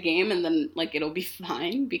not watch a game and then, it'll be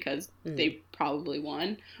fine because they probably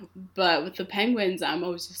won. But with the Penguins, I'm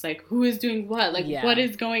always just who is doing what? What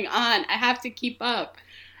is going on? I have to keep up.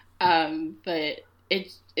 But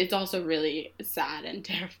it's also really sad and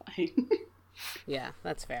terrifying. Yeah,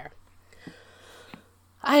 that's fair.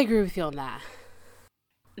 I agree with you on that.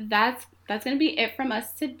 That's going to be it from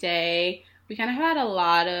us today. We kind of had a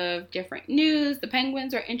lot of different news. The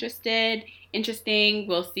Penguins are interesting.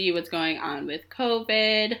 We'll see what's going on with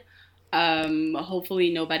COVID.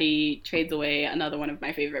 Hopefully nobody trades away another one of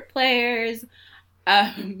my favorite players.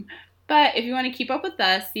 But if you want to keep up with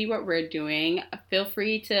us, see what we're doing, feel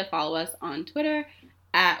free to follow us on Twitter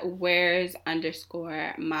at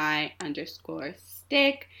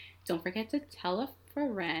where's_my_stick. Don't forget to tell a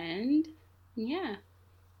friend. Yeah.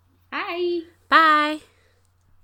 Bye. Bye.